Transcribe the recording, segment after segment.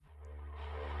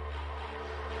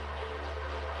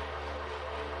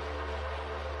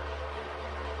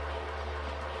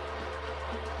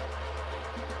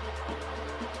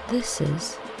This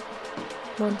is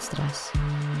Monstras.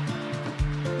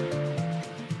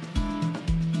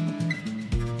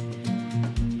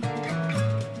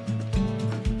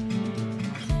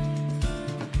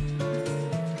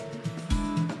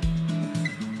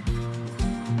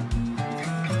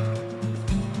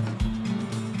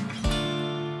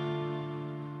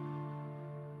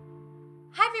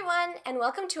 Hi everyone, and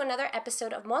welcome to another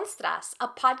episode of Monstras, a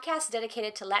podcast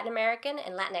dedicated to Latin American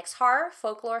and Latinx horror,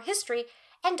 folklore, history,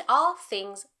 and all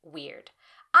things weird.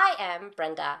 I am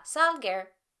Brenda Salguero,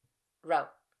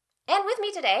 and with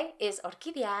me today is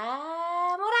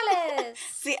Orquídea Morales.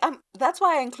 See, that's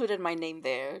why I included my name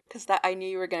there, because I knew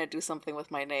you were going to do something with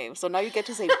my name. So now you get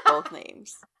to say both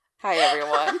names. Hi,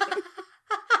 everyone.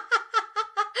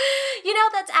 You know,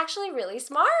 that's actually really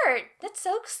smart. That's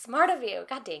so smart of you.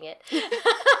 God dang it.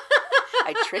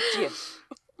 I tricked you.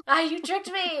 You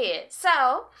tricked me.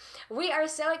 So, we are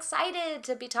so excited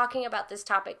to be talking about this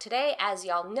topic today. As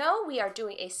y'all know, we are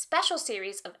doing a special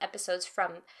series of episodes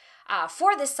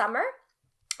for this summer.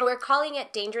 We're calling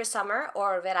it Dangerous Summer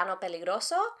or Verano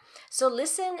Peligroso. So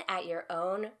listen at your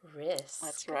own risk.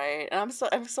 That's right. And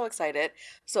I'm so excited.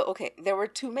 So, okay, there were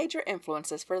two major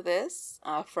influences for this.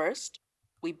 First,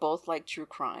 we both like true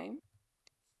crime.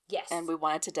 Yes. And we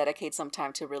wanted to dedicate some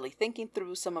time to really thinking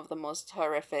through some of the most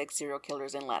horrific serial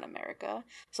killers in Latin America.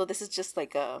 So this is just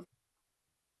like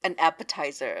an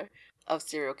appetizer of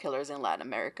serial killers in Latin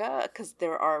America, because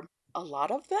there are a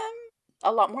lot of them.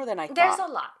 A lot more than I There's thought.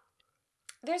 a lot.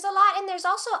 There's a lot, and there's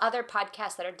also other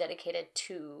podcasts that are dedicated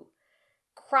to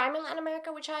crime in Latin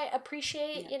America, which I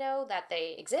appreciate, that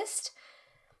they exist.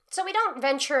 So we don't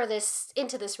venture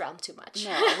into this realm too much.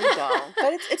 No, we don't.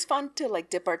 But it's fun to like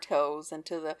dip our toes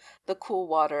into the cool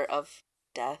water of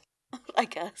death, I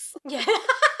guess. Yeah.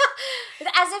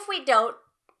 As if we don't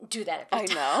do that every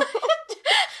time. I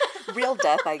know. Real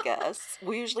death, I guess.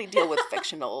 We usually deal with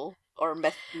fictional or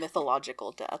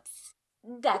mythological deaths.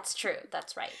 That's true.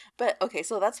 That's right. But okay,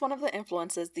 so that's one of the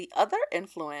influences. The other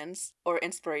influence or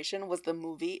inspiration was the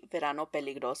movie Verano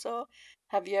Peligroso.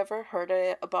 Have you ever heard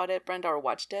about it, Brenda, or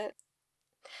watched it?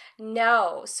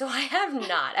 No, so I have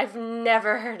not. I've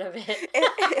never heard of it.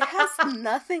 It has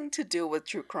nothing to do with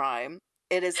true crime.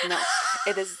 It is not.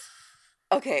 It is.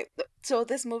 Okay, so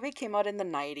this movie came out in the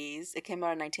 90s. It came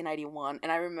out in 1991,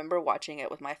 and I remember watching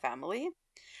it with my family.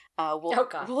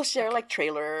 We'll share like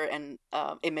trailer and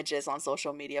images on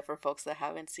social media for folks that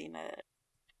haven't seen it.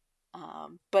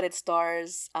 But it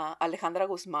stars Alejandra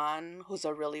Guzman, who's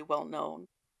a really well-known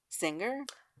singer.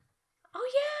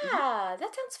 Oh yeah,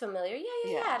 that sounds familiar.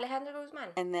 Yeah. Alejandra Guzman.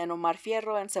 And then Omar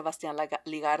Fierro and Sebastián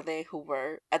Ligarde, who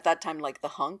were at that time like the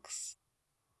hunks.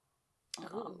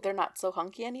 They're not so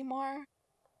hunky anymore.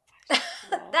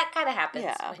 That kind of happens.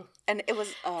 Yeah. And it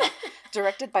was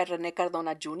directed by René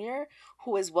Cardona Jr.,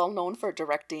 who is well known for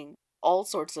directing all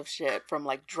sorts of shit, from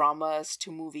like dramas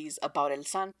to movies about El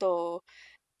Santo,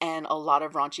 and a lot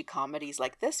of raunchy comedies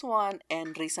like this one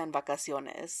and Risa en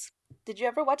Vacaciones. Did you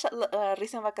ever watch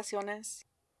Risa en Vacaciones?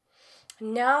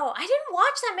 No, I didn't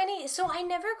watch that many. So I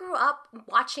never grew up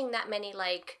watching that many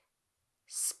like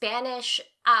Spanish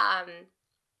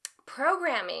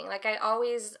programming. Like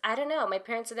I don't know, my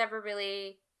parents had never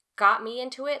really got me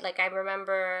into it. Like I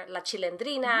remember La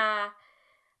Chilindrina,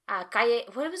 Calle,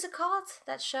 what was it called,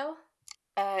 that show?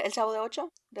 El Chavo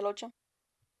del Ocho.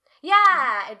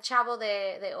 Yeah, El Chavo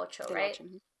de Ocho, Del right?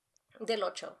 Ocho. Del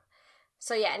Ocho.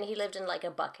 So yeah, and he lived in like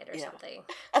a bucket or something.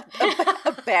 A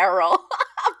barrel.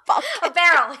 A bucket. A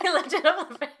barrel. He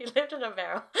lived in a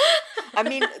barrel. I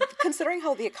mean, considering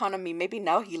how the economy, maybe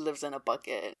now he lives in a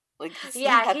bucket. Like, he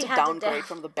had to downgrade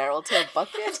from the barrel to a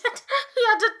bucket. He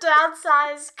had to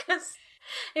downsize because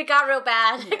it got real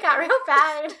bad. Yeah. It got real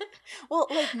bad. Well,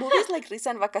 like movies like Risa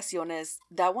en Vacaciones,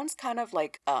 that one's kind of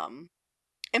like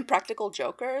Impractical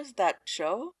Jokers, that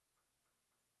show.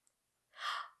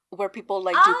 Where people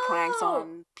like do pranks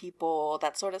on people,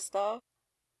 that sort of stuff.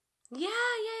 Yeah.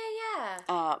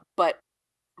 But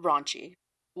raunchy,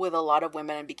 with a lot of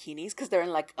women in bikinis, because they're in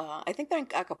like I think they're in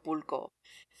Acapulco.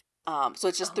 So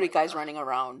it's just three guys running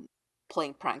around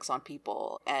playing pranks on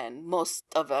people, and most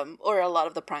of them, or a lot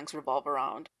of the pranks, revolve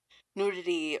around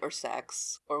nudity or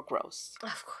sex or gross.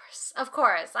 Of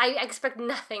course. I expect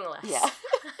nothing less. Yeah.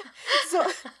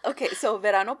 So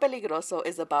Verano Peligroso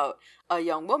is about a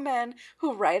young woman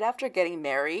who, right after getting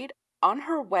married, on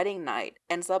her wedding night,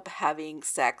 ends up having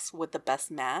sex with the best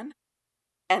man.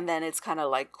 And then it's kind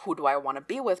of like, who do I want to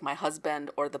be with, my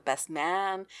husband or the best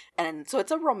man? And so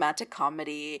it's a romantic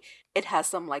comedy. It has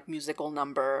some like musical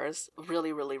numbers,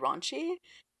 really, really raunchy.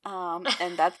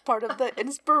 And that's part of the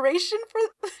inspiration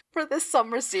for this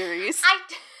summer series.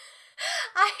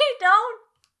 I don't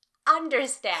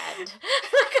understand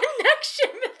the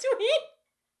connection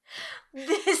between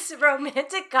this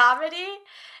romantic comedy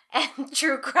and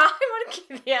true crime,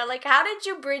 Orquídea. Like, how did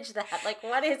you bridge that? Like,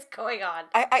 what is going on?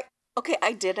 Okay,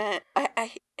 I didn't.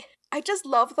 I just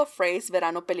love the phrase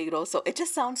Verano Peligroso. It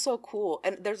just sounds so cool.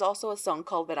 And there's also a song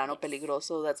called Verano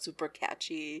Peligroso that's super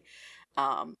catchy.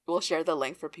 We'll share the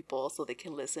link for people so they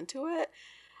can listen to it.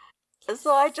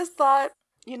 So I just thought,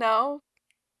 you know,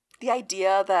 the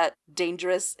idea that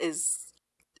dangerous is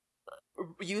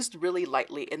used really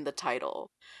lightly in the title.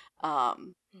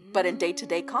 But in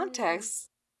day-to-day context,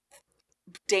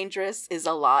 dangerous is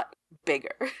a lot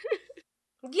bigger.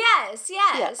 Yes,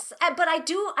 Yeah. but I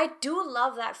do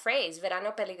love that phrase,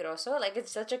 verano peligroso. Like,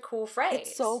 it's such a cool phrase.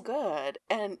 It's so good.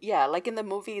 And yeah, like in the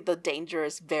movie, the danger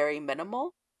is very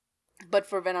minimal. But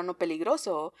for Verano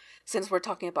Peligroso, since we're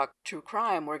talking about true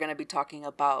crime, we're going to be talking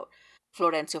about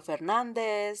Florencio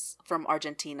Fernandez from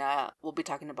Argentina. We'll be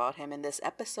talking about him in this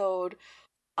episode.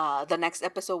 The next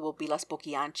episode will be Las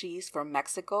Poquianchis from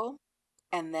Mexico.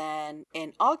 And then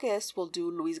in August, we'll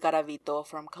do Luis Garavito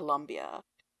from Colombia.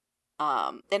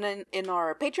 And in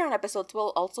our Patreon episodes,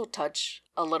 we'll also touch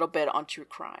a little bit on true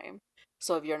crime.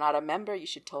 So if you're not a member, you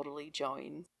should totally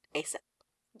join ASAP.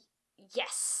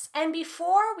 Yes. And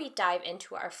before we dive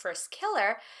into our first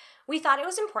killer, we thought it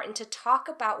was important to talk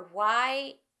about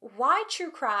why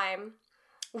true crime.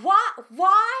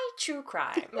 Why true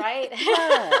crime, right?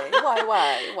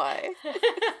 Why?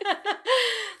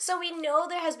 So we know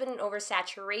there has been an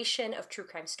oversaturation of true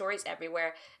crime stories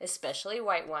everywhere, especially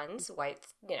white ones.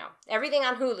 Everything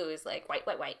on Hulu is like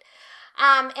white.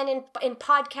 And in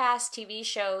podcasts, TV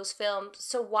shows, films.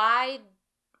 So why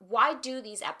do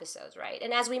these episodes, right?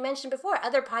 And as we mentioned before,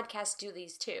 other podcasts do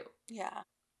these too. Yeah.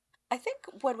 I think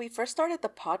when we first started the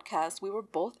podcast, we were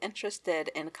both interested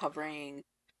in covering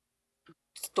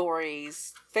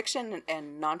stories, fiction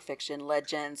and nonfiction,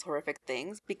 legends, horrific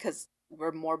things, because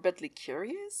we're morbidly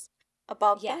curious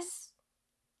about them. Yes.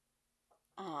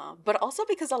 But also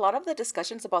because a lot of the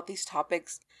discussions about these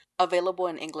topics available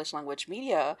in English language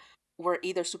media were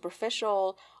either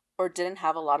superficial or didn't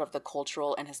have a lot of the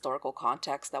cultural and historical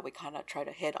context that we kind of try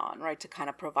to hit on, right? To kind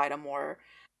of provide a more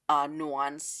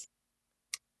nuanced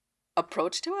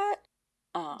approach to it.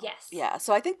 Yes. Yeah,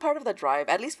 so I think part of the drive,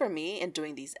 at least for me, in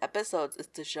doing these episodes, is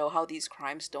to show how these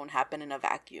crimes don't happen in a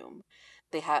vacuum.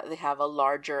 They have a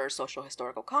larger social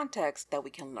historical context that we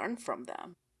can learn from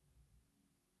them.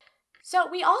 So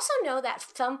we also know that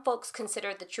some folks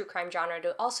consider the true crime genre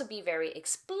to also be very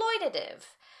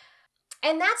exploitative.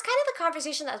 And that's kind of the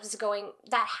conversation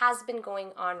that has been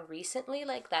going on recently,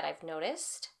 like that I've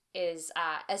noticed, is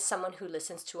as someone who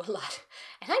listens to a lot,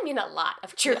 and I mean a lot,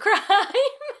 of true crime.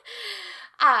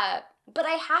 But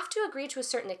I have to agree to a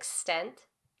certain extent,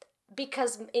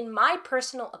 because in my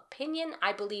personal opinion,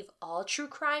 I believe all true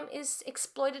crime is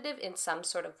exploitative in some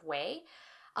sort of way.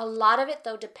 A lot of it,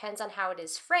 though, depends on how it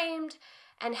is framed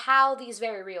and how these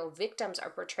very real victims are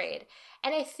portrayed.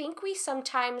 And I think we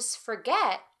sometimes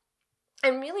forget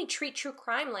and really treat true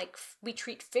crime like we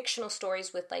treat fictional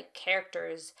stories with like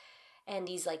characters and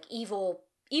these like evil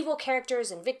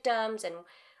characters and victims, and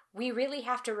we really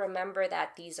have to remember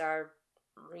that these are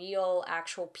real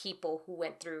actual people who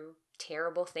went through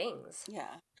terrible things.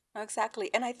 Yeah, exactly.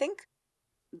 And I think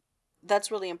that's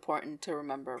really important to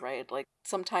remember, right? Like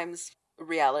sometimes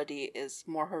reality is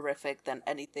more horrific than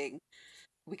anything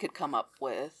we could come up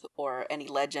with, or any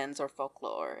legends or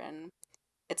folklore, and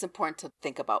it's important to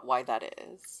think about why that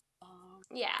is.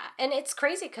 Yeah, and it's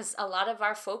crazy because a lot of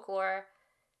our folklore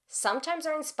sometimes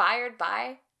are inspired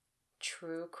by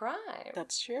true crime.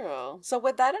 That's true. So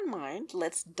with that in mind,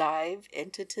 let's dive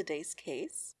into today's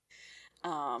case.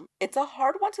 It's a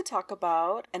hard one to talk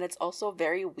about, and it's also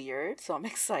very weird, so I'm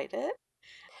excited.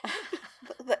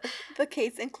 The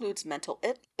case includes mental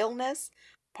illness,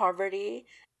 poverty,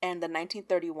 and the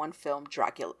 1931 film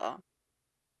Dracula.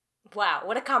 Wow,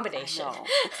 what a combination. I know.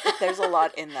 There's a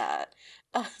lot in that.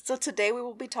 So today we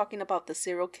will be talking about the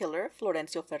serial killer,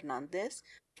 Florencio Fernandez,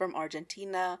 from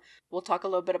Argentina. We'll talk a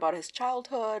little bit about his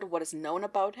childhood, what is known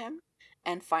about him,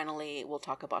 and finally we'll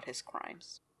talk about his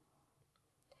crimes.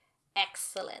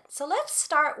 Excellent. So let's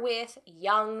start with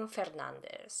young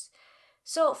Fernandez.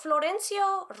 So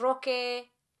Florencio Roque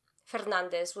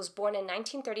Fernandez was born in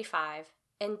 1935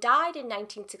 and died in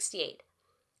 1968.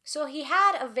 So he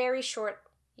had a very short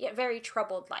yet very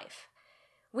troubled life.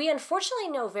 We unfortunately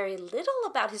know very little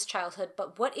about his childhood,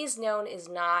 but what is known is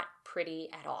not pretty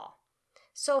at all.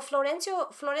 So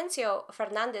Florencio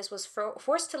Fernandez was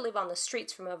forced to live on the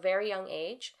streets from a very young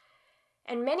age,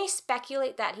 and many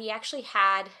speculate that he actually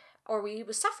had, or he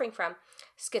was suffering from,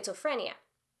 schizophrenia.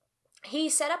 he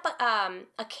set up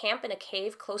a camp in a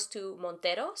cave close to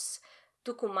Monteros,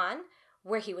 Tucumán,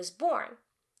 where he was born.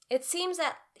 It seems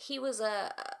that he was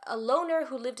a loner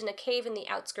who lived in a cave in the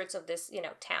outskirts of this,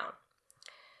 town.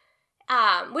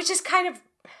 Which is kind of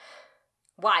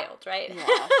wild, right?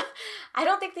 Yeah. I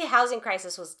don't think the housing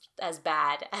crisis was as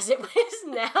bad as it is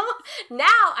now.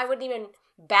 Now I wouldn't even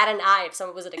bat an eye if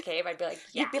someone was in a cave. I'd be like,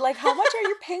 yeah. You'd be like, how much are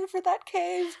you paying for that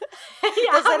cave?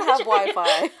 Yeah, Does how it much have are you-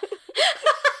 Wi-Fi?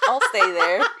 I'll stay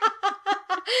there.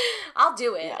 I'll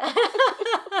do it. Yeah.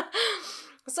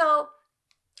 So,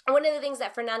 one of the things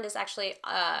that Fernandez actually,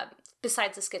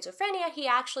 besides the schizophrenia, he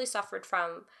actually suffered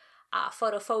from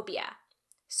photophobia.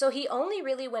 So he only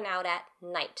really went out at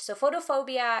night. So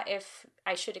photophobia, if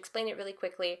I should explain it really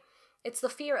quickly, it's the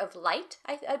fear of light,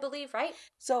 I believe, right?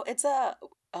 So it's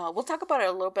we'll talk about it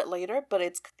a little bit later, but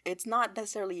it's not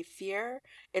necessarily fear,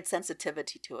 it's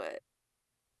sensitivity to it.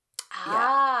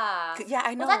 Ah. Yeah,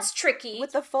 I know. Well, that's tricky.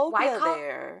 With the Why phobia call-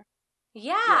 there.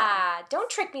 Yeah, don't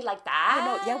trick me like that. I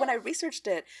know. Yeah, when I researched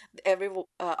it,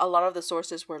 a lot of the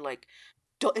sources were like,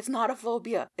 it's not a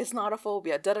phobia. It's not a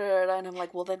phobia. Da, da, da, da. And I'm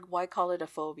like, well, then why call it a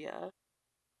phobia?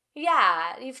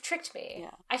 Yeah, you've tricked me.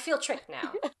 Yeah. I feel tricked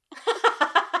now.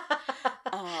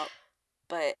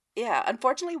 But yeah,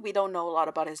 unfortunately, we don't know a lot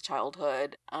about his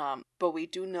childhood. But we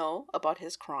do know about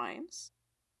his crimes.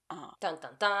 Dun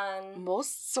dun dun.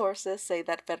 Most sources say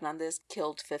that Fernandez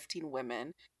killed 15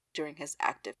 women during his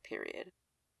active period.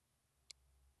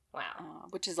 Wow.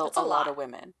 Which is That's a a lot lot. of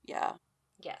women. Yeah.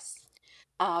 Yes.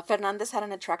 Fernandez had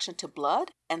an attraction to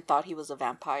blood and thought he was a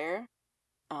vampire.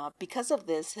 Because of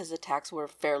this, his attacks were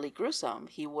fairly gruesome.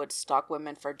 He would stalk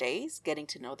women for days, getting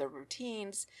to know their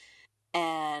routines,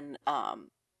 and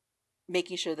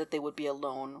making sure that they would be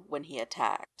alone when he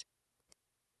attacked.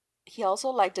 He also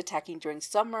liked attacking during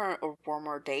summer or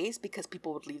warmer days because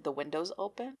people would leave the windows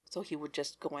open, so he would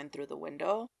just go in through the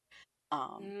window.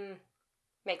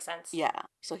 Makes sense. Yeah,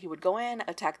 so he would go in,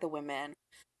 attack the women,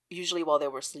 usually while they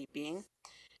were sleeping.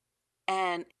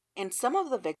 And in some of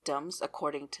the victims,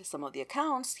 according to some of the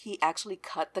accounts, he actually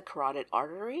cut the carotid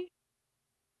artery.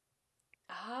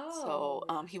 Oh.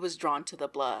 So he was drawn to the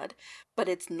blood, but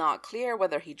it's not clear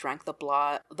whether he drank the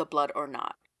blood or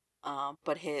not.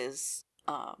 But his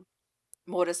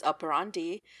modus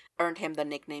operandi earned him the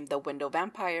nickname the window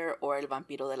vampire or el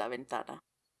vampiro de la ventana.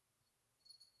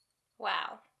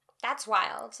 Wow. That's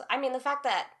wild. I mean, the fact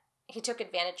that he took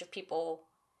advantage of people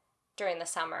during the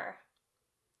summer.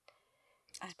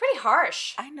 It's pretty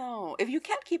harsh. I know. If you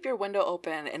can't keep your window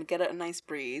open and get a nice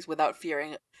breeze without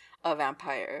fearing a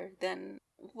vampire, then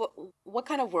what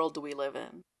kind of world do we live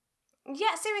in?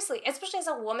 Yeah, seriously. Especially as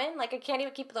a woman. Like, I can't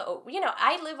even keep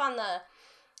I live on the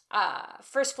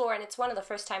first floor, and it's one of the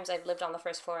first times I've lived on the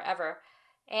first floor ever.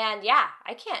 And yeah,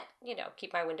 I can't,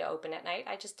 keep my window open at night.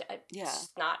 It's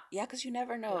just not. Yeah, because you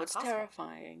never know. It's possible.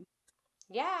 terrifying.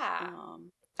 Yeah.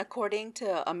 According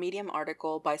to a Medium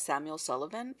article by Samuel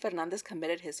Sullivan, Fernandez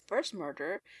committed his first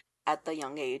murder at the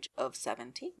young age of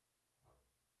 17.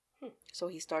 So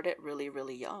he started really,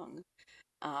 really young.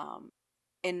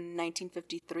 In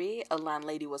 1953, a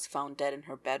landlady was found dead in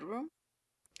her bedroom.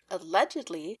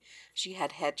 Allegedly, she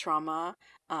had head trauma,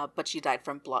 but she died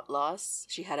from blood loss.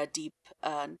 She had a deep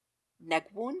neck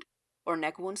wound, or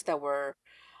neck wounds that were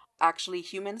actually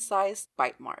human-sized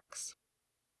bite marks.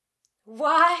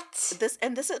 What? This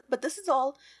is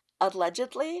all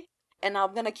allegedly, and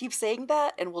I'm gonna keep saying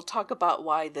that, and we'll talk about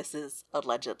why this is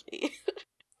allegedly.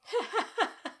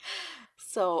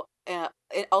 So,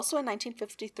 also in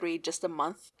 1953, just a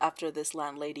month after this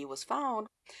landlady was found,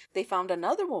 they found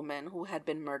another woman who had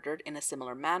been murdered in a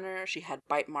similar manner. She had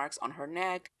bite marks on her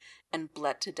neck and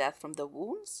bled to death from the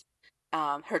wounds.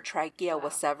 Her trachea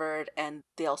was severed, and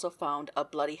they also found a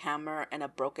bloody hammer and a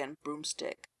broken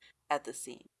broomstick at the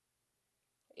scene.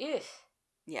 Ew.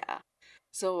 Yeah.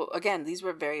 So again, these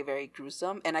were very, very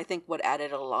gruesome, and I think what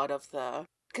added a lot of the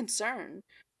concern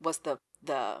was the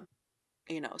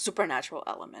supernatural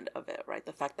element of it, right?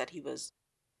 The fact that he was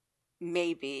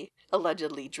maybe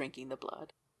allegedly drinking the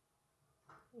blood.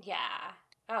 Yeah.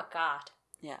 Oh God.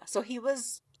 Yeah. So he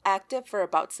was active for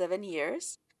about 7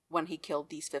 years when he killed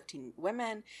these 15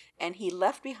 women, and he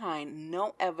left behind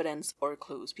no evidence or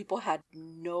clues. People had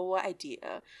no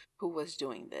idea who was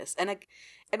doing this.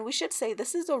 And we should say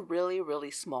this is a really,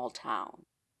 really small town.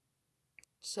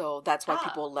 So that's why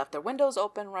people left their windows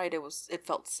open, right? It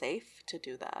felt safe to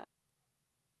do that.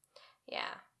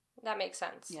 Yeah, that makes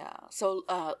sense. Yeah. So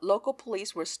local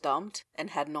police were stumped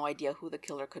and had no idea who the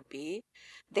killer could be.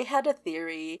 They had a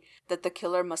theory that the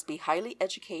killer must be highly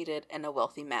educated and a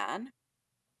wealthy man.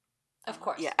 Of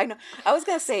course. Yeah, I know. I was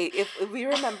going to say, if we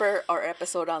remember our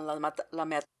episode on La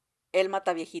El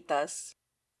Mataviejitas,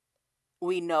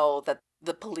 we know that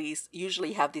the police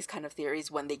usually have these kind of theories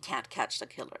when they can't catch the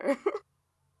killer.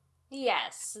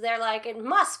 Yes, they're like, it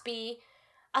must be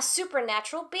a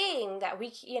supernatural being that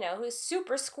we, who's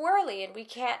super squirrely and we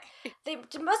can't, they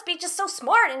must be just so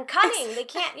smart and cunning. They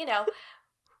can't,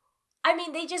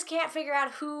 they just can't figure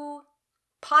out who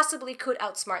possibly could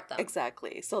outsmart them.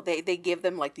 Exactly. So they give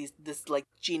them like this like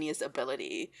genius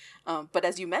ability. But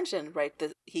as you mentioned, right,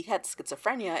 he had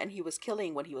schizophrenia and he was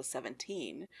killing when he was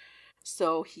 17.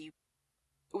 So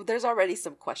there's already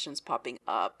some questions popping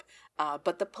up.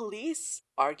 But the police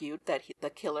argued that the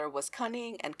killer was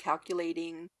cunning and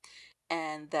calculating,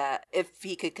 and that if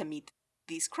he could commit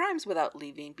these crimes without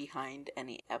leaving behind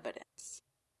any evidence.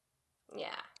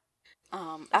 Yeah.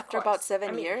 After about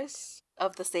 7 years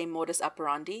of the same modus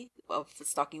operandi of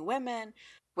stalking women,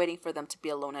 waiting for them to be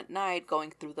alone at night,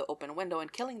 going through the open window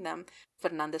and killing them,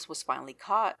 Fernandez was finally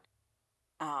caught.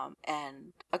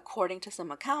 And according to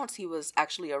some accounts, he was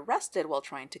actually arrested while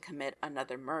trying to commit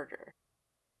another murder.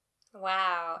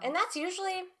 Wow. And that's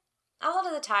usually, a lot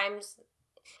of the times,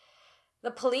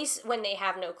 the police, when they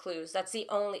have no clues,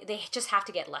 they just have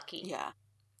to get lucky. Yeah.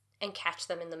 And catch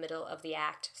them in the middle of the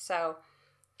act. So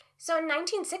in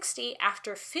 1960,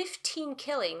 after 15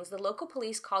 killings, the local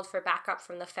police called for backup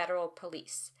from the federal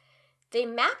police. They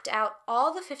mapped out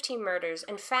all the 15 murders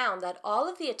and found that all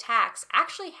of the attacks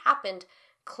actually happened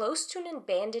close to an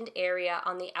abandoned area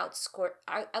on the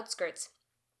outskirts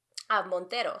of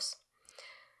Monteros.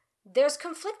 There's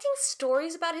conflicting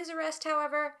stories about his arrest,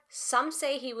 however. Some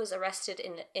say he was arrested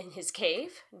in his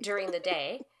cave during the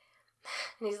day,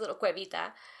 in his little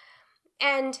cuevita,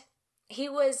 and he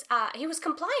was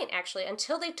compliant, actually,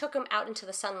 until they took him out into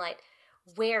the sunlight,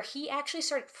 where he actually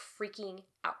started freaking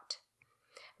out.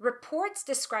 Reports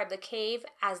describe the cave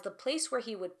as the place where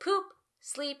he would poop,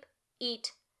 sleep,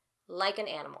 eat, like an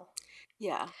animal.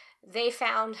 Yeah. They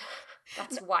found...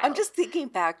 That's wild. I'm just thinking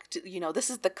back to, this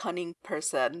is the cunning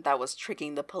person that was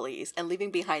tricking the police and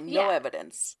leaving behind no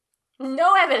evidence.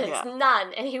 No evidence,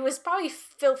 none. And he was probably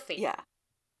filthy. Yeah.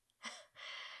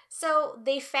 So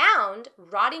they found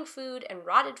rotting food and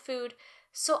rotted food.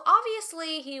 So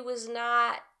obviously he was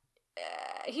not,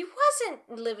 he wasn't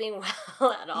living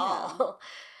well at all.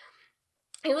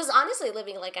 Yeah. He was honestly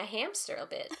living like a hamster a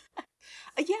bit.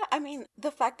 Yeah, I mean,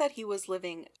 the fact that he was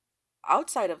living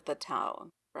outside of the town,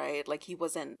 right? Like he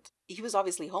was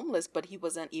obviously homeless, but he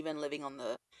wasn't even living on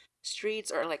the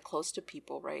streets or like close to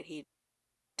people, right? He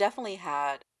definitely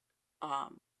had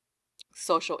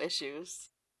social issues.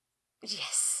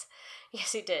 Yes,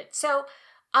 he did. So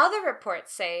other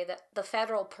reports say that the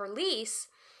federal police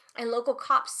and local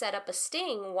cops set up a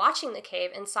sting watching the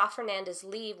cave and saw Fernandez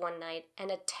leave one night and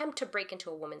attempt to break into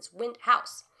a woman's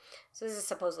house. So this is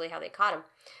supposedly how they caught him.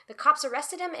 The cops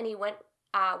arrested him and he went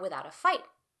without a fight.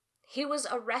 He was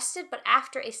arrested, but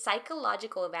after a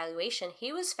psychological evaluation,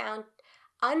 he was found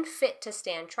unfit to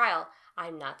stand trial.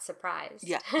 I'm not surprised.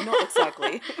 Yeah, no,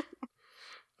 exactly.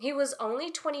 He was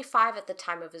only 25 at the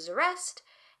time of his arrest,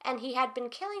 and he had been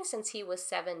killing since he was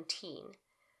 17.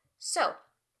 So,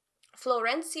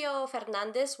 Florencio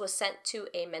Fernandez was sent to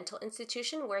a mental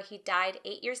institution where he died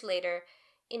 8 years later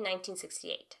in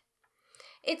 1968.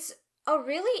 It's a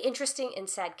really interesting and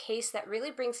sad case that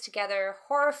really brings together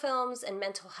horror films and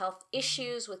mental health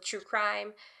issues with true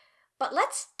crime. But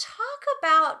let's talk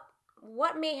about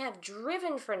what may have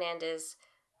driven Fernandez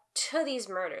to these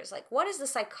murders. Like, what is the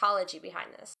psychology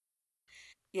behind this?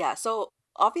 Yeah, so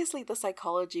obviously the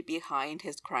psychology behind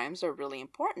his crimes are really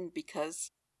important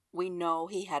because we know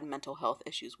he had mental health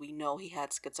issues. We know he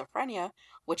had schizophrenia,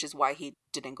 which is why he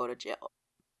didn't go to jail.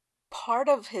 Part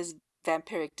of his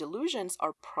vampiric delusions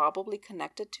are probably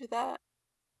connected to that.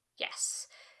 Yes.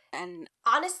 And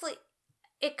honestly,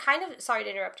 it kind of, sorry to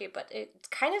interrupt you, but it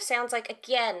kind of sounds like,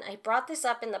 again, I brought this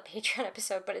up in the Patreon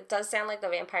episode, but it does sound like the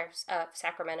Vampire of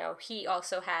Sacramento. He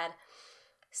also had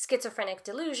schizophrenic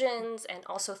delusions and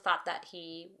also thought that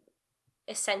he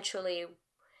essentially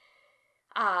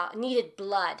needed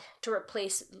blood to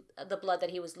replace the blood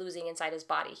that he was losing inside his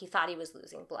body. He thought he was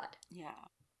losing blood. Yeah.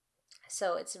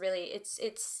 So it's really,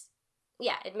 it's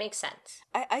yeah, it makes sense.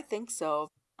 I think so.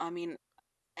 I mean,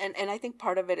 and I think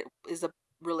part of it is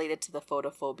related to the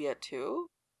photophobia too,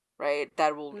 right?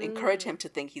 That will encourage him to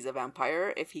think he's a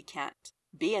vampire if he can't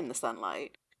be in the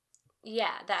sunlight.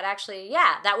 Yeah,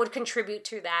 that would contribute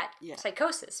to that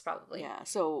psychosis, probably. Yeah,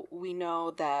 so we know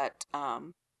that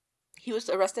he was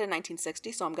arrested in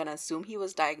 1960, so I'm going to assume he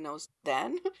was diagnosed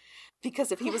then.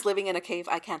 Because if he was living in a cave,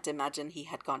 I can't imagine he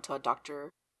had gone to a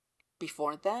doctor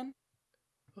before then.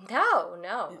 No.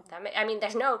 Yeah.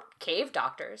 There's no cave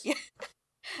doctors. Yeah.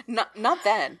 Not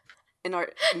then. In our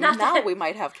Not now that- we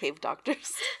might have cave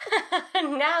doctors.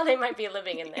 Now they might be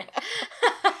living in there.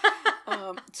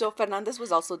 So Fernandez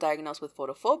was also diagnosed with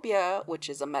photophobia, which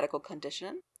is a medical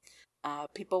condition.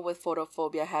 People with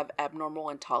photophobia have abnormal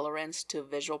intolerance to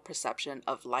visual perception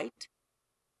of light.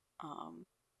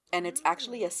 And it's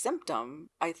actually a symptom.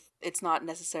 It's not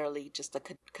necessarily just a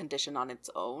condition on its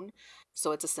own.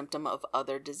 So it's a symptom of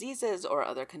other diseases or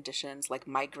other conditions like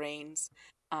migraines,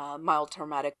 mild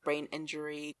traumatic brain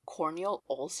injury, corneal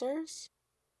ulcers.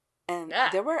 And Yeah.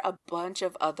 there were a bunch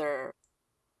of other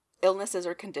illnesses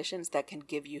or conditions that can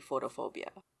give you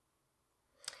photophobia.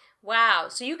 Wow.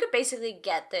 So you could basically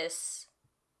get this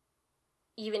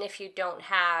even if you don't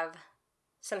have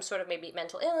some sort of maybe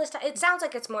mental illness. It sounds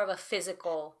like it's more of a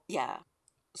physical Yeah.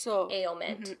 So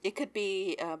ailment. it could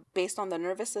be based on the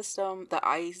nervous system, the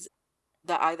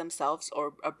eye themselves,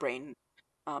 or a brain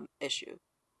issue,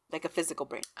 like a physical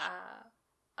brain.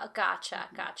 Gotcha.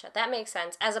 That makes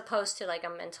sense. As opposed to like a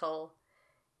mental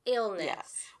illness. Yeah.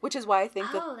 Which is why I think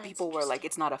Oh, that that's people were like, interesting.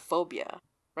 it's not a phobia,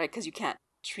 right? Because you can't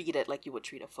treat it like you would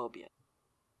treat a phobia.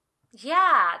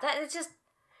 Yeah, that it's just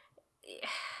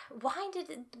why did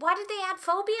they add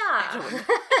phobia?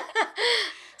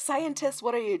 Scientists,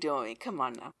 what are you doing? Come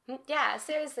on now. Yeah,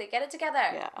 seriously, get it together.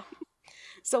 Yeah.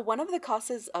 So one of the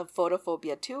causes of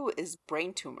photophobia too is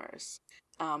brain tumors.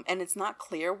 And it's not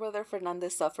clear whether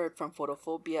Fernandez suffered from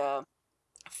photophobia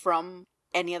from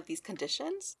any of these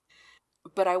conditions,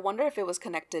 but I wonder if it was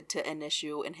connected to an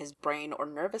issue in his brain or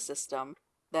nervous system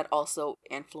that also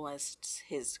influenced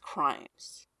his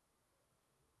crimes.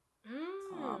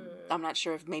 I'm not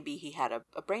sure if maybe he had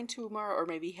a brain tumor or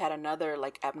maybe he had another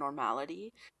like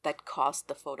abnormality that caused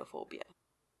the photophobia.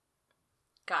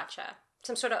 Gotcha.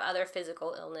 Some sort of other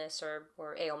physical illness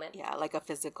or ailment. Yeah, like a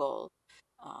physical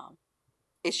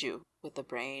issue with the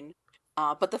brain.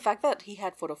 But the fact that he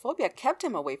had photophobia kept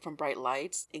him away from bright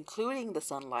lights, including the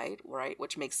sunlight, right?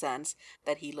 Which makes sense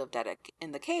that he lived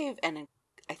in the cave, and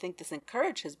I think this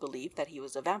encouraged his belief that he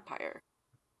was a vampire.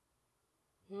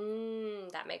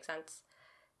 That makes sense.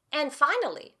 And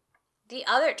finally, the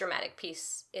other dramatic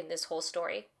piece in this whole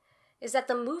story is that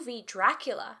the movie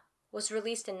Dracula was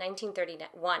released in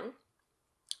 1931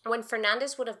 when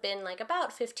Fernandez would have been like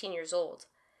about 15 years old.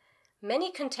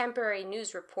 Many contemporary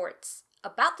news reports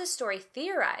about this story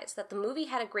theorize that the movie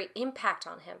had a great impact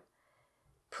on him.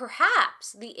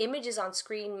 Perhaps the images on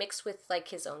screen mixed with like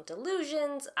his own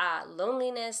delusions,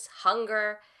 loneliness,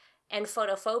 hunger, and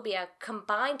photophobia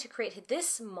combined to create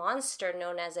this monster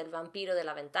known as El Vampiro de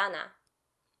la Ventana.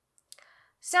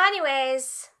 So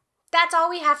anyways, that's all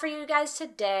we have for you guys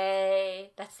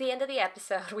today. That's the end of the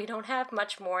episode. We don't have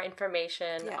much more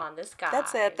information on this guy.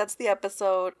 That's it. That's the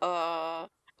episode. Oh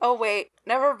wait,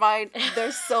 never mind.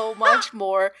 There's so much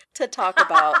more to talk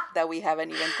about that we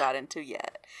haven't even gotten to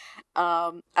yet.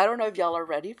 I don't know if y'all are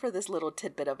ready for this little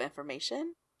tidbit of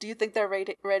information. Do you think they're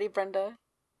ready, Brenda?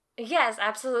 Yes,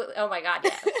 absolutely. Oh my god,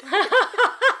 yes.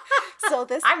 So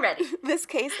I'm ready. This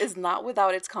case is not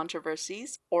without its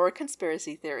controversies or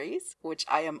conspiracy theories, which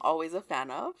I am always a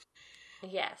fan of.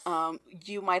 Yes.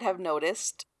 You might have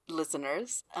noticed,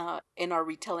 listeners, in our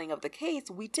retelling of the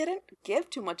case, we didn't give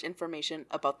too much information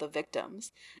about the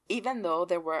victims, even though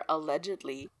there were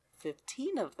allegedly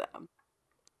 15 of them.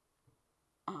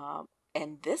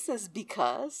 And this is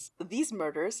because these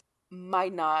murders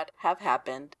might not have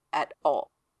happened at all.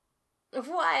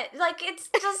 What? Like, it's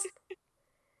just...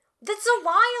 That's so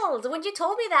wild. When you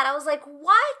told me that, I was like,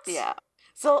 what? Yeah.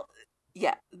 So,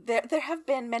 yeah, there have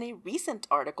been many recent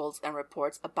articles and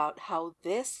reports about how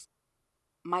this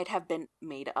might have been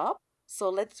made up. So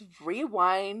let's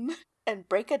rewind and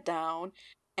break it down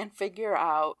and figure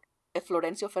out if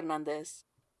Florencio Fernandez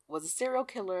was a serial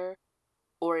killer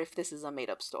or if this is a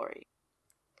made-up story.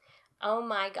 Oh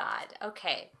my god.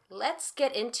 Okay, let's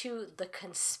get into the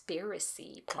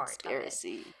conspiracy part of it.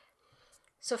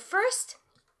 So first,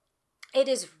 it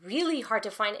is really hard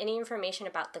to find any information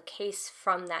about the case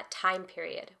from that time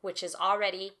period, which is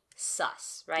already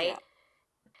sus, right? Yeah.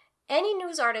 Any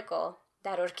news article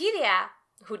that Orquídea,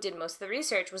 who did most of the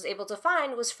research, was able to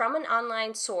find was from an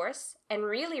online source and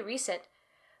really recent,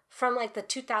 from like the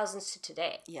 2000s to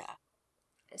today. Yeah.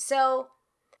 So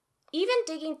even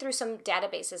digging through some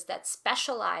databases that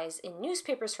specialize in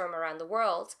newspapers from around the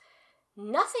world,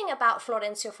 nothing about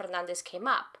Florencio Fernandez came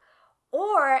up,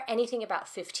 or anything about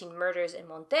 15 murders in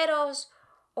Monteros,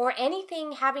 or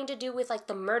anything having to do with like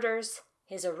the murders,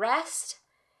 his arrest,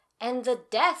 and the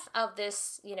death of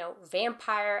this,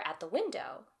 vampire at the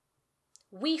window.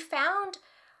 We found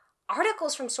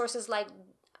articles from sources like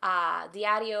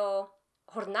Diario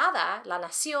Jornada, La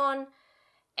Nación,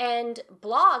 and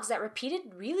blogs that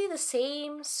repeated really the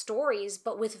same stories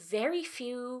but with very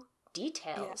few Yeah.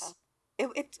 details.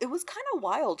 It was kind of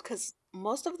wild because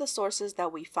most of the sources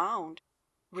that we found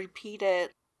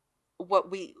repeated what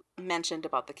we mentioned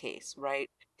about the case, right?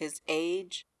 His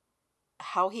age,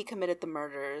 how he committed the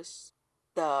murders,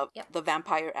 Yep. the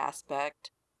vampire aspect,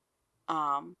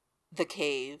 the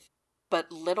cave,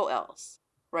 but little else,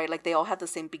 right? Like they all had the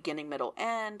same beginning, middle,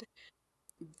 end,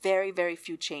 very, very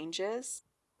few changes.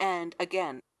 And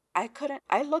again,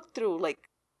 I looked through like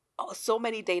so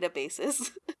many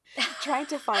databases trying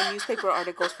to find newspaper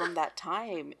articles from that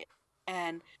time,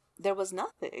 and there was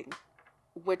nothing,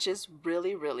 which is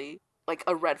really, really like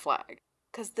a red flag.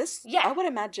 Because this, Yeah. I would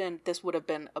imagine this would have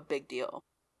been a big deal.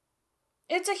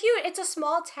 It's a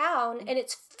small town and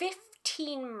it's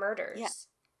 15 Yeah. murders.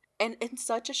 And in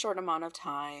such a short amount of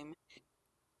time,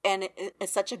 and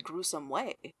it's such a gruesome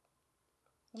way.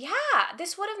 Yeah,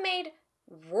 this would have made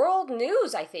world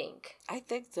news, I think. I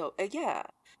think so. Yeah.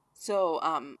 So,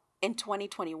 in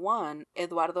 2021,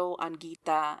 Eduardo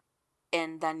Anguita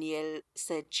and Daniel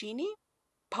Cecchini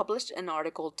published an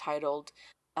article titled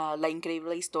La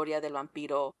increíble historia del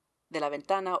vampiro de la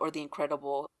ventana, or the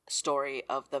incredible story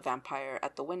of the vampire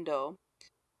at the window.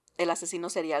 El asesino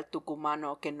serial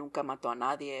tucumano que nunca mató a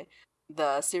nadie.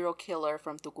 The serial killer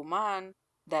from Tucumán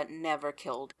that never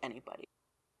killed anybody.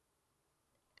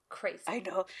 Crazy. I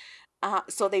know.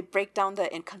 So they break down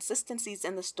the inconsistencies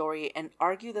in the story and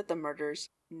argue that the murders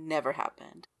never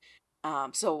happened.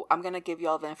 So I'm going to give you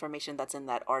all the information that's in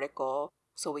that article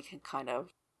so we can kind of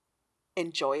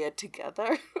enjoy it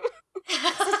together.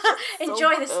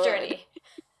 Enjoy this journey.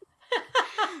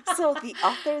 So the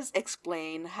authors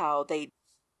explain how they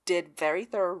did very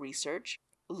thorough research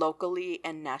locally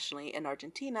and nationally in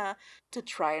Argentina to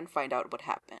try and find out what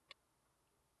happened.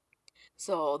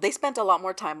 So they spent a lot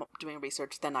more time doing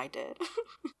research than I did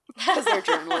because they're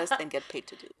journalists and get paid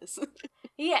to do this.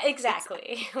 Yeah,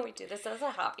 exactly. We do this as a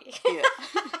hobby.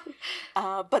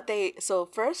 Yeah. So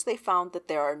first they found that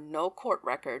there are no court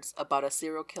records about a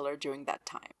serial killer during that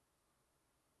time.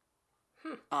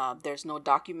 There's no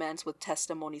documents with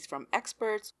testimonies from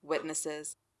experts,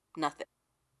 witnesses, nothing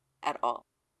at all.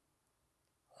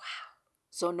 Wow.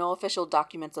 So no official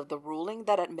documents of the ruling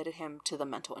that admitted him to the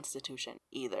mental institution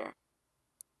either.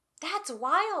 That's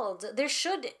wild.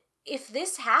 If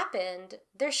this happened,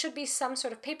 there should be some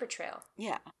sort of paper trail.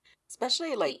 Yeah.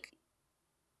 Especially like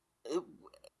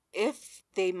if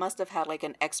they must have had like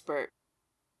an expert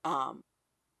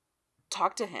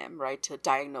talk to him, right, to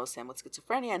diagnose him with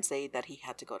schizophrenia and say that he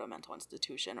had to go to a mental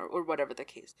institution or whatever the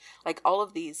case. Like all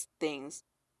of these things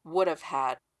would have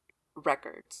had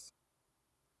records.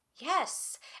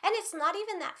 Yes. And it's not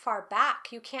even that far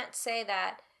back. You can't say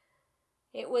that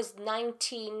it was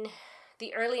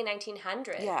the early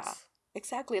 1900s. Yeah,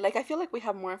 exactly. Like I feel like we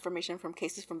have more information from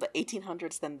cases from the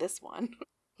 1800s than this one.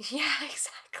 Yeah,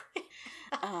 exactly.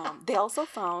 They also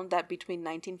found that between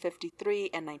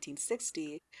 1953 and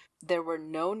 1960, there were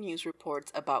no news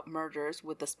reports about murders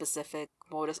with the specific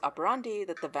modus operandi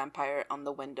that the vampire on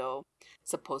the window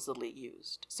supposedly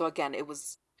used. So again, it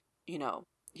was, he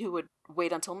would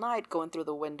wait until night, go in through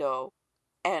the window,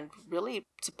 and really,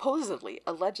 supposedly,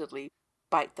 allegedly,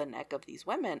 bite the neck of these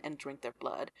women and drink their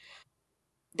blood.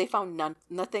 They found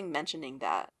nothing mentioning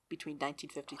that between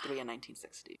 1953 and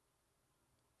 1960.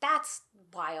 That's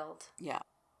wild. Yeah.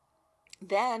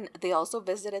 Then they also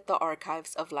visited the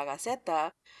archives of La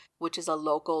Gaceta, which is a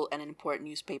local and important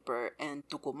newspaper in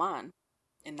Tucumán,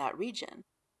 in that region.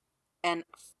 And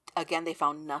again, they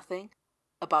found nothing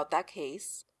about that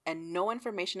case and no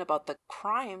information about the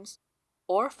crimes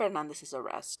or Fernandez's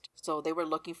arrest. So they were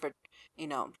looking for,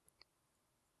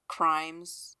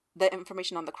 crimes, the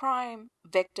information on the crime,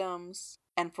 victims,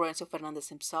 and Florencio Fernandez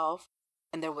himself,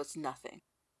 and there was nothing.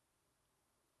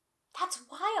 That's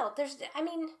wild.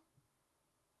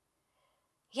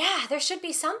 Yeah, there should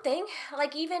be something,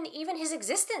 like even his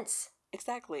existence.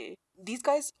 Exactly. These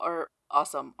guys are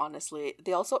awesome, honestly.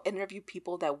 They also interview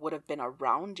people that would have been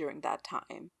around during that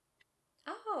time.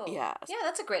 Oh. Yes. Yeah,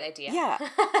 that's a great idea. Yeah.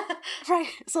 Right.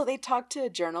 So they talked to a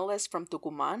journalist from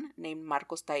Tucumán named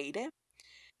Marcos Taire.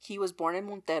 He was born in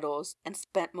Monteros and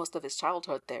spent most of his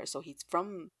childhood there, so he's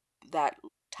from that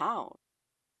town.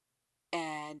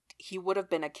 And he would have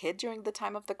been a kid during the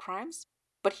time of the crimes,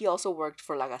 but he also worked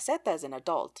for La Gaceta as an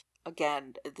adult.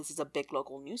 Again, this is a big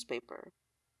local newspaper.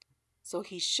 So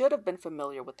he should have been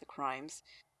familiar with the crimes,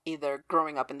 either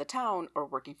growing up in the town or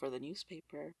working for the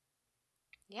newspaper.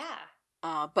 Yeah.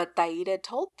 But Taire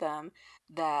told them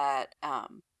that,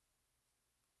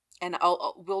 and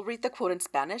we'll read the quote in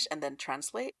Spanish and then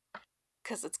translate,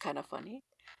 because it's kind of funny.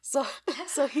 So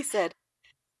he said,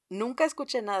 Nunca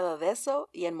escuché nada de eso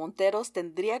y en Monteros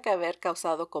tendría que haber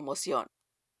causado conmoción.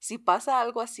 Si pasa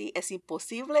algo así, es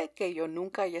imposible que yo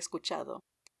nunca haya escuchado.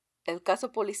 El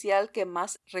caso policial que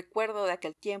más recuerdo de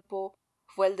aquel tiempo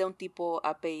fue el de un tipo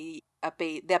de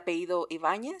apellido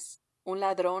Ibáñez, un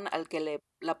ladrón al que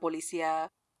la policía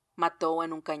mató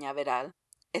en un cañaveral.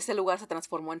 Ese lugar se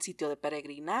transformó en sitio de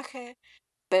peregrinaje,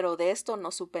 pero de esto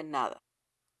no supe nada.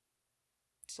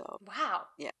 So, Wow.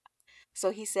 yeah.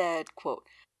 So he said, quote,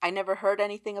 I never heard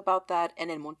anything about that, and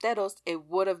in Monteros, it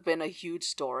would have been a huge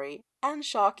story and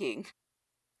shocking.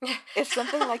 If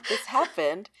something like this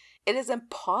happened, it is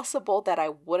impossible that I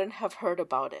wouldn't have heard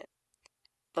about it.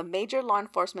 The major law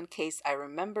enforcement case I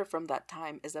remember from that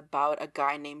time is about a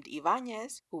guy named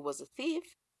Ibanez who was a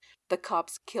thief. The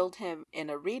cops killed him in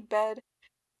a reed bed,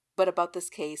 but about this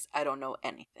case, I don't know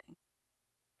anything.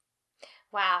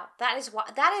 Wow. That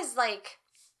is like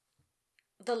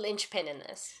the linchpin in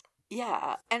this.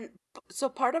 Yeah, and so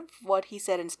part of what he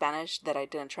said in Spanish that I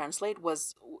didn't translate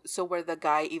was so where the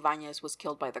guy Ibanez was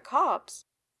killed by the cops,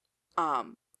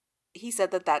 um, he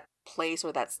said that that place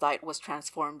or that site was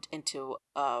transformed into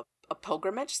a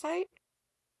pilgrimage site.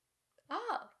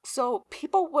 Oh. So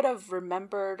people would have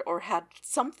remembered or had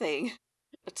something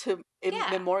to Yeah.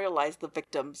 memorialize the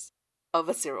victims of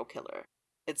a serial killer,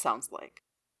 it sounds like.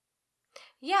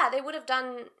 Yeah, they would have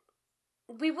done.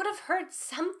 We would have heard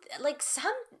some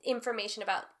information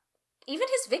about even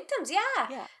his victims. Yeah,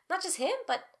 Yeah, not just him,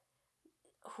 but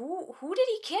who did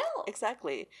he kill?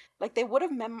 exactly. Like they would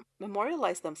have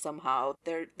memorialized them somehow.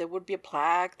 There would be a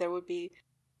plaque, there would be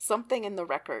something in the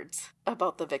records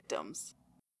about the victims.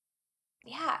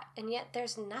 Yeah, and yet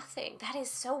there's nothing. That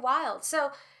is so wild.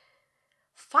 So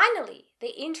finally, they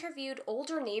interviewed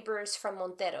older neighbors from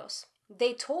Monteros.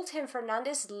 They told him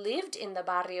Fernandez lived in the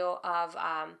barrio of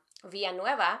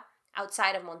Villanueva,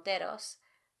 outside of Monteros.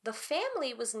 The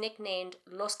family was nicknamed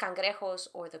Los Cangrejos,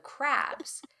 or the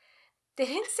Crabs. They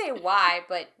didn't say why,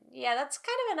 but yeah, that's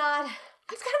kind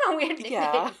of a weird nickname.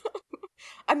 Yeah.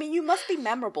 I mean, you must be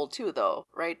memorable too, though,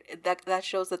 right? That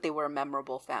shows that they were a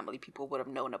memorable family. People would have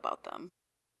known about them.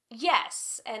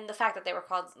 Yes, and the fact that they were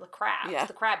called the Crabs, Yeah.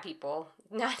 the crab people.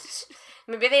 Not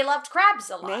maybe they loved crabs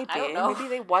a lot. Maybe. I don't know. Maybe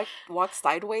they walked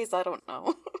sideways. I don't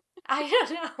know. I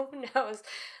don't know. Who knows?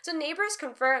 So neighbors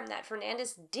confirmed that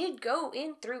Fernandez did go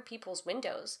in through people's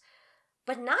windows,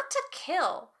 but not to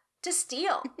kill, to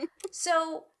steal.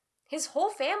 So his whole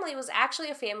family was actually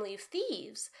a family of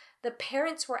thieves. The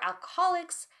parents were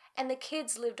alcoholics, and the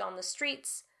kids lived on the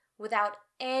streets without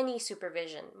any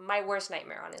supervision. My worst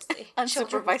nightmare, honestly.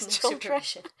 Unsupervised children.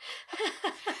 Supervision.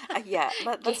 Yeah,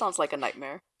 that sounds like a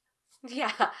nightmare.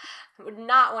 Yeah, I would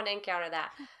not want to encounter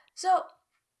that. So,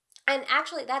 and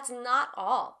actually, that's not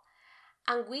all.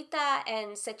 Anguita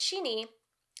and Cecchini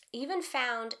even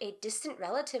found a distant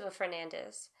relative of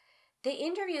Fernandez. They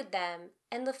interviewed them,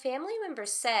 and the family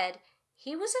members said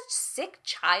he was a sick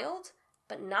child,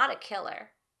 but not a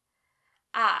killer.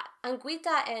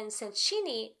 Anguita and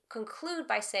Cecchini conclude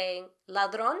by saying,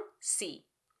 ladrón, sí.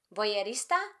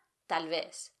 Voyerista, tal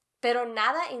vez. Pero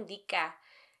nada indica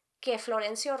que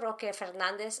Florencio Roque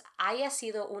Fernández haya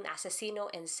sido un asesino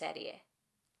en serie.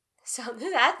 So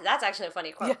that's actually a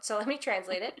funny quote. Yeah. So let me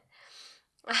translate it.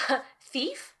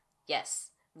 Thief? Yes.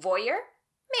 Voyeur?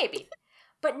 Maybe.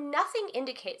 But nothing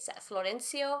indicates that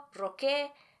Florencio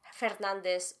Roque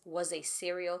Fernández was a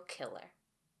serial killer.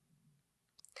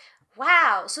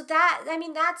 Wow. So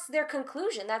that's their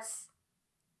conclusion. That's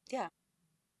Yeah.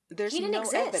 There's he didn't no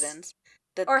exist. evidence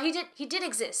that Or he did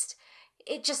exist.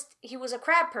 He was a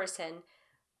crab person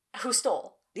who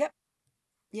stole. Yep.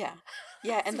 Yeah.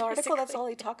 Yeah, in the article that's all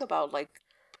they talk about. Like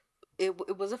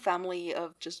it was a family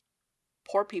of just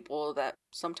poor people that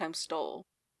sometimes stole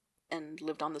and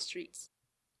lived on the streets.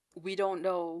 We don't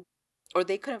know, or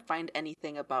they couldn't find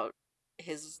anything about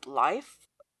his life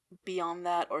beyond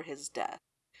that or his death.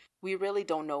 We really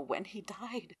don't know when he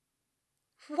died.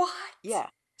 What? Yeah.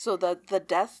 So the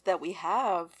death that we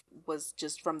have was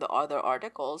just from the other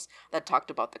articles that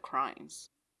talked about the crimes.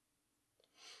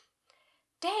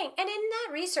 Dang. And in that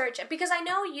research, because I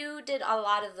know you did a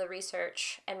lot of the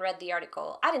research and read the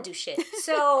article. I didn't do shit.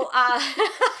 So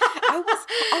I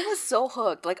was so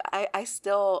hooked. Like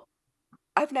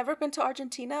I've never been to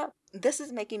Argentina. This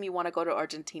is making me want to go to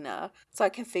Argentina so I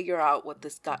can figure out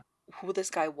who this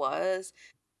guy was,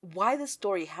 why this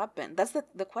story happened. That's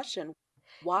the question.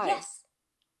 Why? Yes.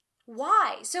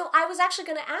 Why? So I was actually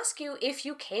going to ask you if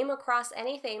you came across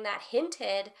anything that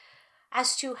hinted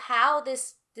as to how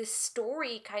this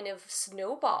story kind of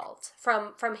snowballed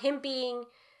from him being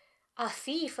a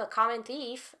thief, a common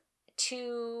thief,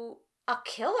 to a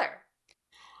killer.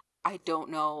 I don't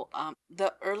know.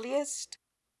 The earliest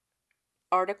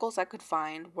articles I could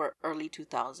find were early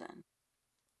 2000.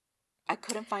 I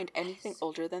couldn't find That anything is.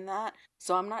 older than that,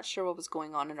 so I'm not sure what was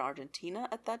going on in Argentina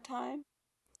at that time,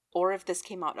 or if this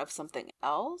came out of something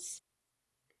else,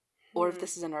 or if Hmm.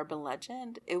 this is an urban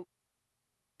legend. It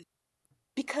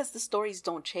because the stories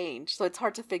don't change, so it's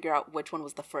hard to figure out which one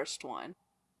was the first one.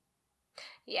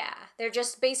 Yeah, they're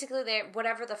just basically they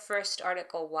whatever the first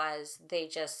article was, they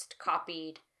just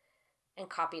copied and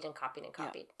copied and copied and Yeah,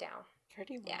 copied down.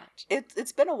 pretty Yeah. much.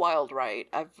 It's been a wild ride.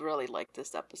 I've really liked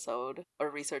this episode or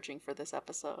researching for this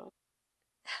episode.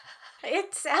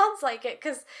 It sounds like it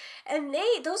cuz and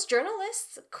those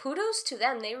journalists, kudos to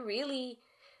them. They really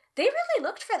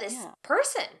looked for this Yeah,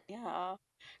 person. yeah.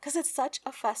 Because it's such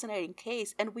a fascinating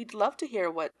case, and we'd love to hear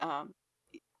what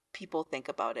people think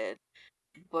about it.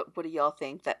 What do y'all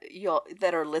think that y'all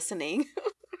that are listening?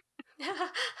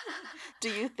 Do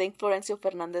you think Florencio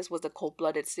Fernandez was a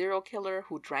cold-blooded serial killer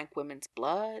who drank women's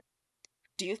blood?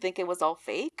 Do you think it was all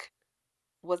fake?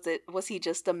 Was he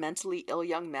just a mentally ill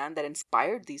young man that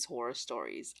inspired these horror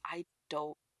stories? I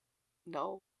don't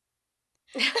know.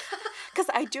 Cuz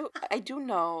I do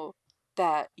know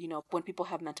that, when people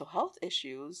have mental health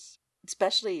issues,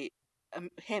 especially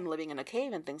him living in a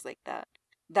cave and things like that,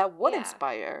 that would Yeah.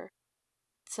 inspire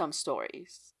some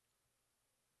stories.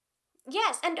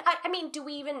 Yes, and I mean, do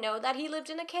we even know that he lived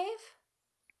in a cave?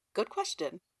 Good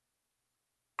question.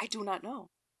 I do not know.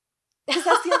 Because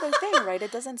that's the other thing, right?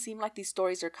 It doesn't seem like these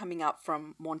stories are coming out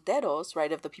from Monteros,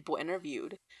 right? Of the people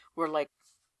interviewed. We're like,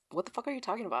 what the fuck are you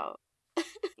talking about?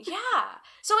 Yeah.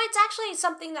 So it's actually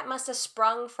something that must have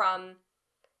sprung from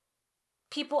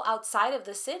people outside of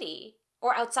the city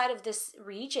or outside of this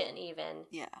region even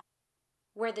Yeah,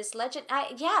 where this legend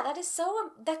that is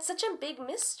that's such a big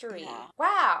mystery. yeah.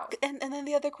 Wow. And then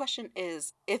the other question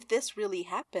is, if this really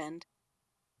happened,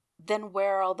 then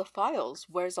where are all the files?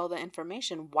 Where's all the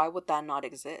information? Why would that not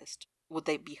exist? Would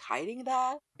they be hiding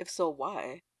that? If so,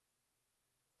 why?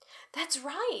 That's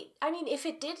right. I mean, if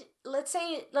it did, let's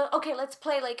say okay, let's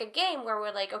play like a game where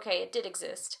we're like, okay, it did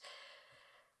exist.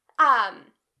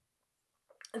 Um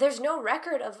there's no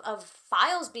record of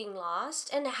files being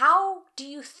lost, and how do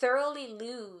you thoroughly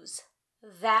lose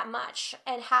that much,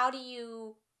 and how do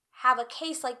you have a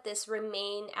case like this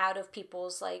remain out of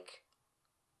people's like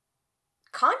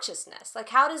consciousness? Like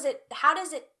how does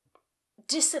it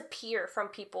disappear from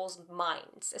people's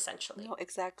minds essentially? No,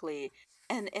 exactly.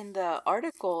 And in the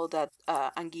article that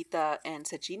Anguita and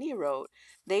Cecchini wrote,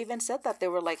 they even said that they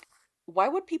were like, why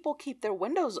would people keep their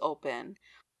windows open?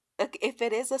 Like, if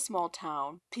it is a small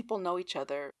town, people know each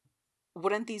other.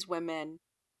 Wouldn't these women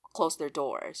close their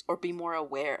doors or be more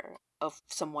aware of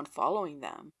someone following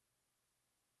them?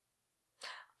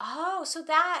 Oh, so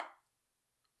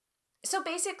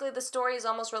basically the story is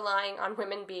almost relying on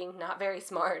women being not very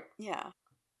smart. Yeah.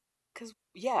 Because,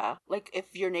 yeah, like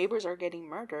if your neighbors are getting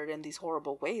murdered in these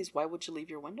horrible ways, why would you leave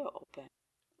your window open?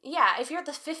 Yeah, if you're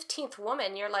the 15th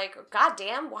woman, you're like, God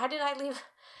damn, why did I leave?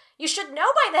 You should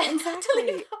know by then not to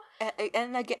leave. Exactly.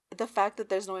 And again, the fact that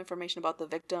there's no information about the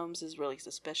victims is really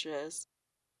suspicious.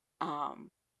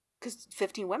 Because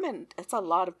 15 women, that's a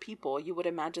lot of people. You would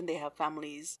imagine they have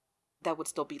families that would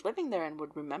still be living there and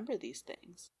would remember these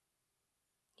things.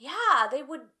 Yeah, they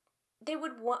would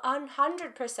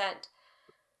 100%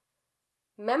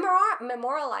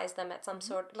 memorialize them at some Mhm.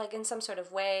 sort, like in some sort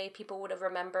of way. People would have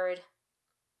remembered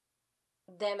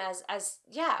them as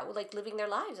yeah, like living their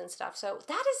lives and stuff. So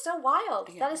that is so wild.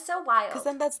 That Yeah. is so Because wild.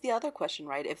 then that's the other question,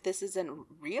 right? If this isn't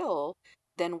real,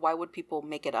 then why would people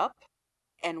make it up?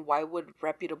 And why would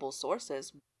reputable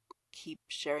sources keep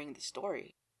sharing the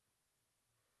story?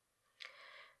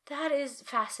 That is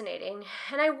fascinating.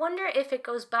 And I wonder if it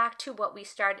goes back to what we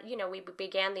started, we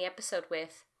began the episode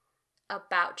with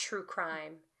about true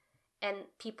crime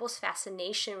and people's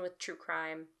fascination with true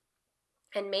crime.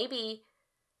 And maybe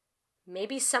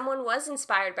someone was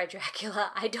inspired by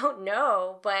Dracula. I don't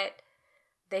know, but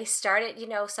they started,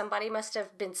 somebody must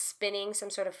have been spinning some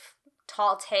sort of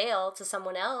tall tale to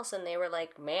someone else and they were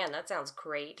like, "Man, that sounds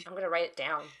great. I'm going to write it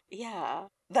down." Yeah.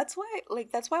 That's why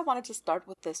I wanted to start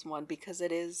with this one because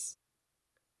it is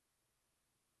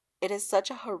such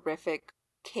a horrific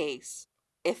case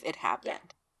if it Yeah.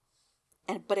 happened.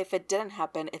 But if it didn't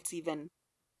happen, it's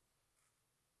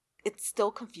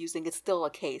still confusing. It's still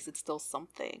a case. It's still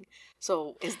something.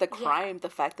 So is the Yeah. crime the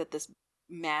fact that this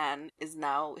man is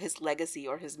now, his legacy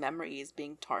or his memory is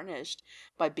being tarnished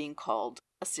by being called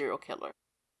a serial killer?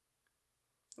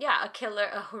 Yeah,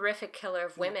 a horrific killer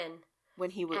of Yeah. women.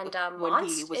 When he was And when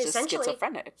he monster was just essentially.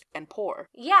 schizophrenic and poor.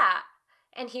 Yeah.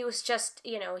 and he was just,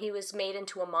 he was made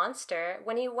into a monster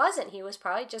when he wasn't. He was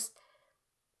probably just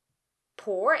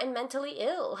poor and mentally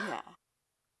ill. Yeah.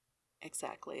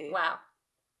 Exactly. Wow.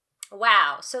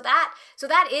 So that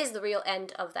is the real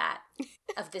end of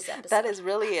this episode. That is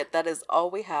really it. That is all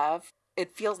we have.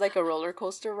 It feels like a roller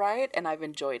coaster ride, and I've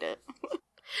enjoyed it.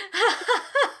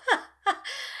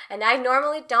 And I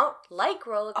normally don't like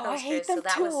roller coasters. Oh, I hate them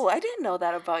too. I didn't know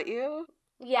that about you.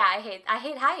 Yeah, I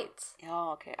hate heights.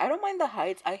 Oh, okay. I don't mind the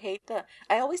heights. I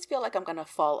always feel like I'm gonna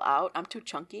fall out. I'm too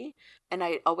chunky, and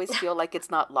I always feel like it's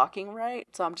not locking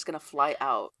right, so I'm just gonna fly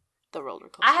out the roller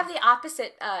coaster. I have the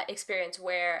opposite experience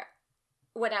where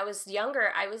when I was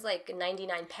younger, I was like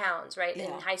 99 pounds, right?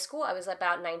 Yeah. In high school, I was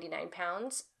about 99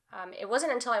 pounds. It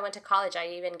wasn't until I went to college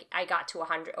I got to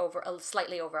 100,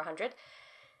 slightly over 100.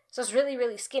 So I was really,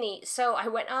 really skinny. So I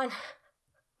went on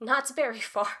Knott's Berry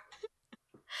Farm.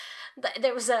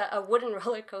 There was a wooden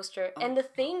roller coaster, and the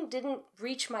thing didn't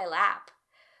reach my lap.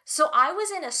 So I was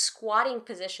in a squatting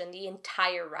position the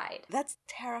entire ride. That's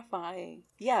terrifying.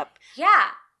 Yep.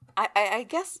 Yeah. I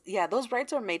guess, yeah, those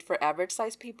rides are made for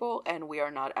average-sized people, and we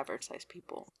are not average-sized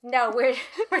people. No, we're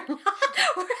not.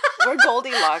 We're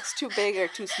Goldilocks, too big or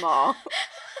too small.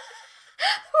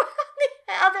 We're on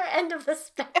the other end of the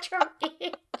spectrum.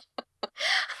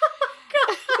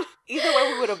 Either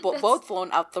way, we would have both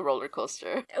flown out the roller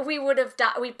coaster. We would have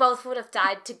died. We both would have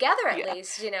died together, at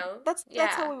least. That's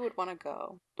how we would want to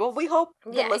go. Well, we hope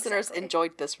the listeners exactly.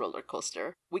 enjoyed this roller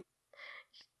coaster.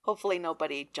 Hopefully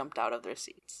nobody jumped out of their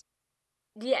seats.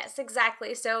 Yes,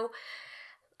 exactly. So,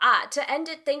 to end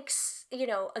it, thanks,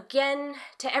 again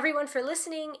to everyone for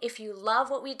listening. If you love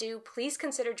what we do, please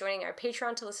consider joining our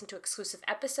Patreon to listen to exclusive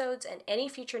episodes and any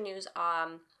future news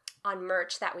on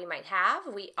merch that we might have.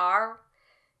 We are,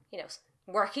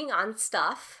 working on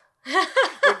stuff.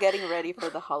 We're getting ready for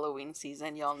the Halloween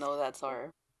season. Y'all know that's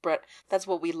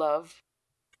what we love.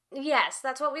 Yes,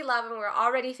 that's what we love, and we're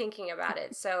already thinking about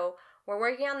it. So we're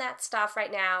working on that stuff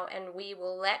right now, and we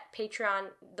will let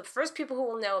Patreon, the first people who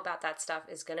will know about that stuff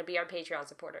is going to be our Patreon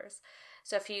supporters.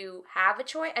 So if you have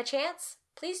a chance,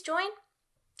 please join.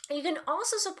 You can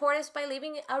also support us by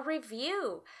leaving a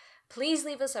review. Please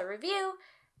leave us a review.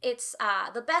 It's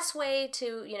the best way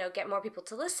to, get more people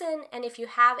to listen. And if you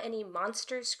have any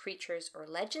monsters, creatures, or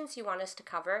legends you want us to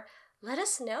cover, let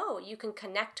us know. You can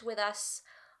connect with us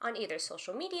on either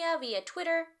social media, via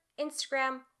Twitter,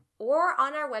 Instagram, or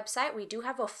on our website. We do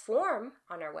have a form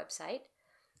on our website,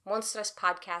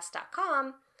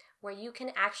 monstruspodcast.com, where you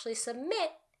can actually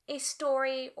submit a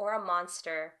story or a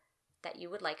monster that you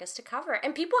would like us to cover.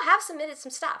 And people have submitted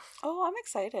some stuff. Oh, I'm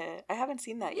excited. I haven't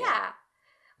seen that yet. Yeah.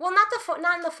 Well, not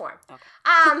in the form. Okay.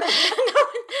 No,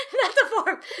 not the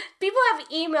form. People have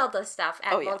emailed us stuff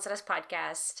at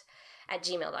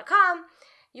monstruspodcast@gmail.com.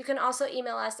 You can also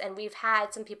email us, and we've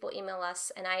had some people email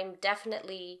us, and I'm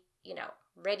definitely,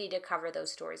 ready to cover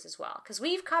those stories as well. Because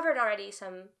we've covered already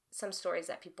some stories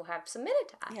that people have submitted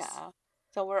to us. Yeah.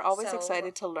 So we're always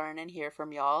excited to learn and hear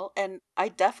from y'all. And I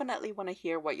definitely want to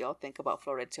hear what y'all think about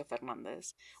Florencio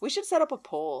Fernandez. We should set up a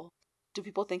poll. Do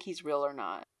people think he's real or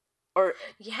not? Or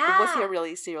was he a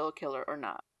really serial killer or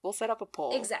not? We'll set up a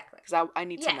poll. Exactly. Because I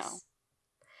need to know.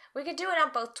 We could do it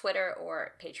on both Twitter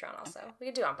or Patreon also. Okay. We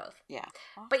could do it on both. Yeah.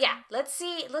 But yeah, let's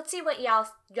see what y'all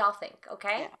think,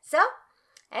 okay? Yeah. So,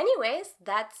 anyways,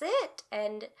 that's it.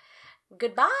 And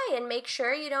goodbye, and make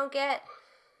sure you don't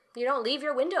leave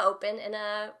your window open and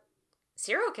a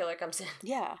serial killer comes in.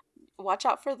 Yeah. Watch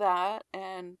out for that,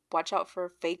 and watch out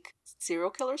for fake serial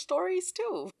killer stories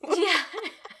too. Yeah.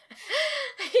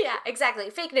 Yeah, exactly.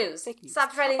 Fake news.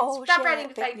 Stop spreading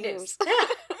fake news.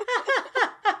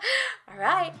 All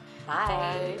right. Bye.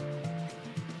 Bye.